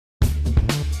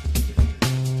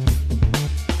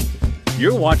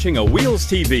You're watching a Wheels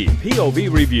TV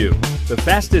POV review, the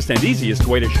fastest and easiest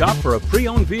way to shop for a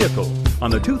pre-owned vehicle on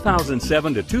the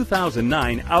 2007 to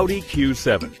 2009 Audi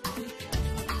Q7.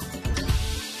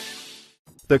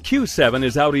 The Q7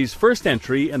 is Audi's first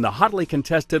entry in the hotly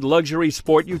contested luxury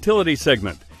sport utility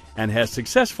segment and has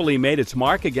successfully made its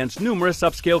mark against numerous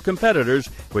upscale competitors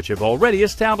which have already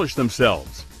established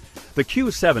themselves. The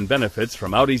Q7 benefits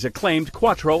from Audi's acclaimed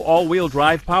Quattro all-wheel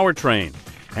drive powertrain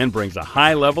and brings a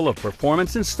high level of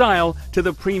performance and style to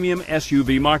the premium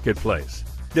SUV marketplace.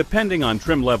 Depending on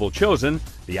trim level chosen,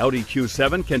 the Audi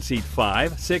Q7 can seat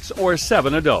 5, 6, or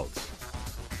 7 adults.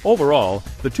 Overall,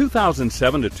 the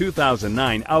 2007 to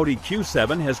 2009 Audi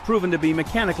Q7 has proven to be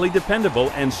mechanically dependable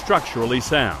and structurally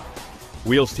sound.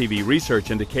 Wheels TV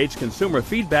research indicates consumer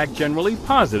feedback generally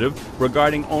positive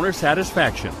regarding owner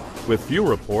satisfaction, with few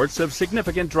reports of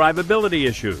significant drivability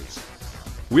issues.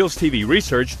 Wheels TV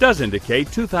research does indicate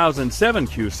 2007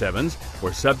 Q7s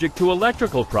were subject to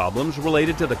electrical problems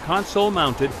related to the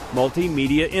console-mounted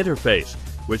multimedia interface,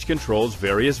 which controls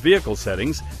various vehicle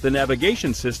settings, the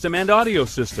navigation system, and audio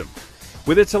system.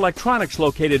 With its electronics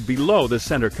located below the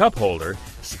center cup holder,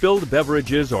 spilled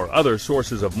beverages or other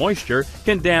sources of moisture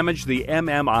can damage the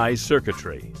MMI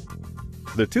circuitry.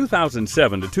 The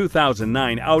 2007 to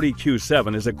 2009 Audi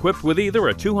Q7 is equipped with either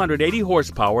a 280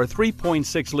 horsepower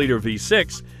 3.6-liter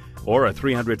V6 or a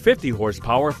 350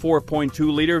 horsepower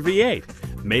 4.2-liter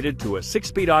V8, mated to a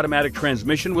 6-speed automatic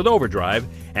transmission with overdrive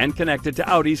and connected to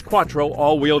Audi's Quattro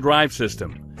all-wheel drive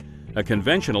system. A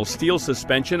conventional steel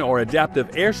suspension or adaptive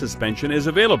air suspension is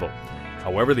available.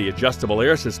 However, the adjustable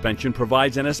air suspension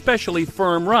provides an especially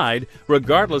firm ride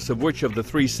regardless of which of the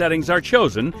three settings are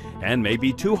chosen and may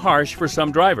be too harsh for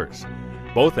some drivers.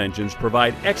 Both engines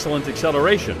provide excellent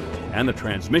acceleration and the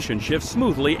transmission shifts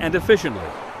smoothly and efficiently.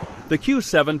 The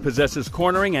Q7 possesses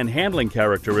cornering and handling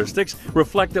characteristics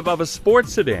reflective of a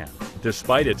sports sedan,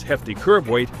 despite its hefty curb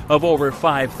weight of over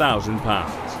 5,000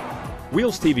 pounds.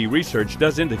 Wheels TV research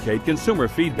does indicate consumer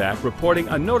feedback reporting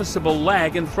a noticeable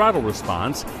lag in throttle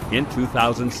response in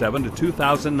 2007 to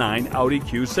 2009 Audi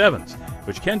Q7s,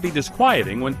 which can be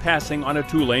disquieting when passing on a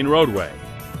two-lane roadway.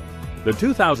 The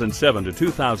 2007 to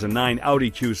 2009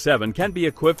 Audi Q7 can be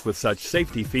equipped with such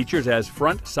safety features as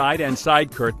front, side, and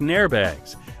side curtain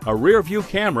airbags, a rear-view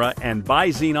camera, and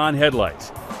bi-xenon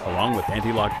headlights, along with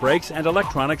anti-lock brakes and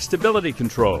electronic stability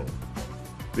control.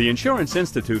 The Insurance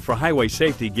Institute for Highway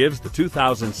Safety gives the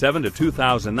 2007 to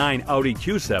 2009 Audi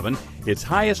Q7 its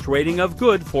highest rating of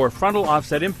good for frontal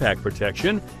offset impact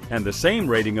protection and the same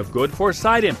rating of good for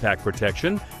side impact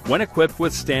protection when equipped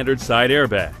with standard side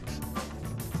airbags.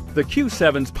 The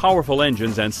Q7's powerful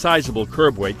engines and sizable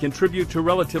curb weight contribute to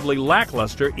relatively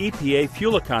lackluster EPA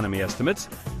fuel economy estimates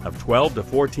of 12 to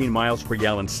 14 miles per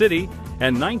gallon city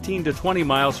and 19 to 20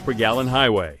 miles per gallon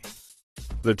highway.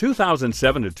 The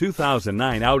 2007 to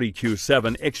 2009 Audi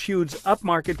Q7 exudes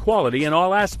upmarket quality in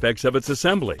all aspects of its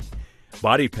assembly.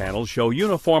 Body panels show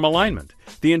uniform alignment,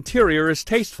 the interior is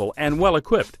tasteful and well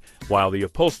equipped, while the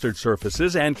upholstered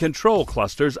surfaces and control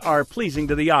clusters are pleasing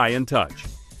to the eye and touch.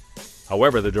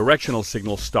 However, the directional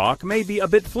signal stalk may be a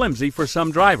bit flimsy for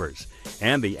some drivers,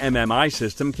 and the MMI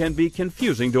system can be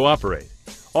confusing to operate.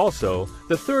 Also,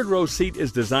 the third row seat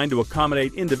is designed to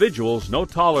accommodate individuals no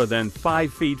taller than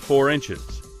 5 feet 4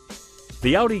 inches.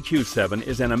 The Audi Q7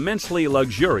 is an immensely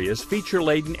luxurious,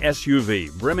 feature-laden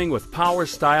SUV brimming with power,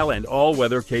 style, and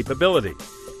all-weather capability.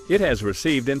 It has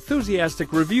received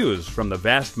enthusiastic reviews from the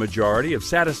vast majority of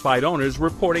satisfied owners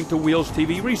reporting to Wheels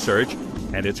TV research,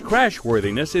 and its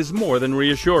crashworthiness is more than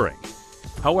reassuring.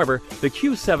 However, the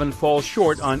Q7 falls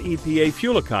short on EPA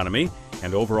fuel economy,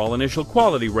 and overall initial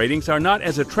quality ratings are not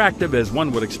as attractive as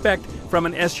one would expect from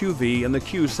an SUV in the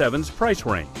Q7's price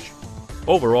range.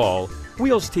 Overall,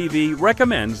 Wheels TV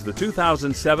recommends the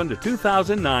 2007 to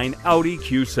 2009 Audi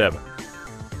Q7.